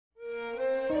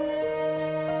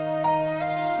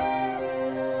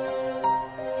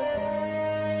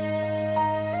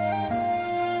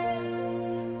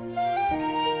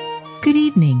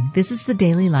This is the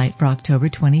Daily Light for October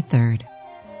 23rd.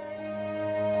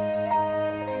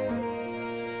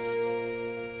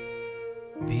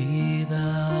 Be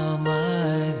thou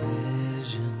my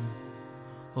vision,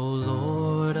 O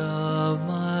Lord of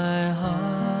my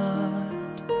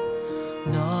heart,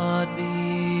 not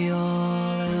be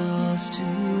all else to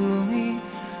me,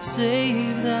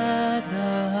 save that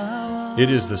thou art.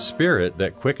 It is the Spirit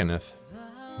that quickeneth.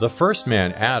 The first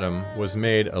man, Adam, was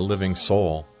made a living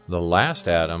soul. The last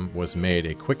Adam was made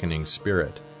a quickening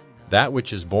spirit. That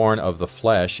which is born of the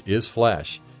flesh is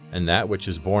flesh, and that which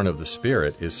is born of the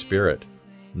Spirit is spirit.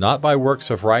 Not by works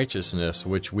of righteousness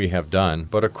which we have done,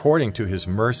 but according to his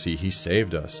mercy he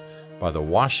saved us, by the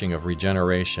washing of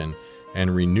regeneration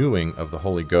and renewing of the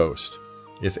Holy Ghost.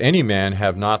 If any man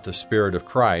have not the Spirit of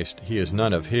Christ, he is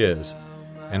none of his.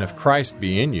 And if Christ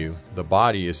be in you, the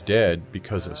body is dead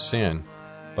because of sin,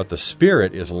 but the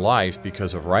Spirit is life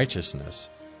because of righteousness.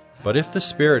 But if the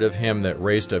Spirit of him that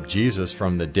raised up Jesus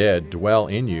from the dead dwell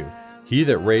in you, he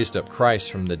that raised up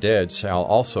Christ from the dead shall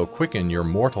also quicken your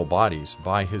mortal bodies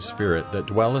by his Spirit that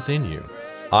dwelleth in you.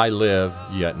 I live,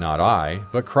 yet not I,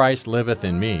 but Christ liveth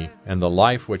in me, and the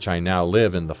life which I now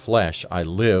live in the flesh I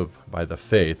live by the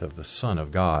faith of the Son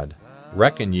of God.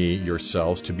 Reckon ye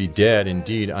yourselves to be dead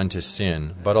indeed unto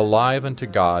sin, but alive unto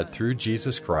God through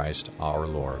Jesus Christ our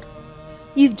Lord.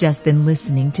 You've just been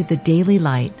listening to the Daily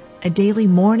Light, a daily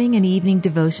morning and evening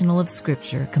devotional of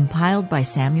Scripture compiled by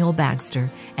Samuel Bagster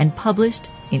and published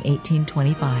in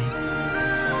 1825.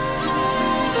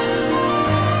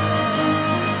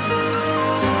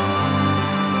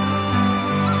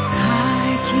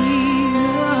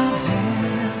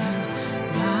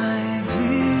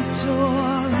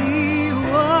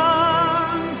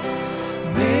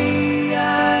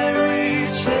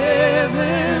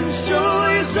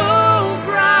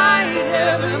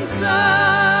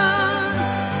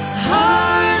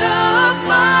 Heart of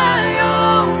my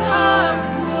own heart,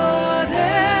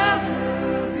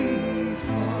 whatever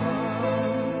befall,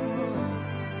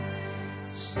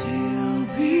 still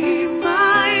be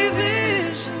my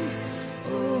vision,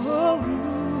 O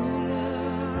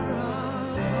ruler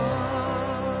of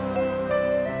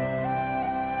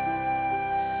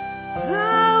all.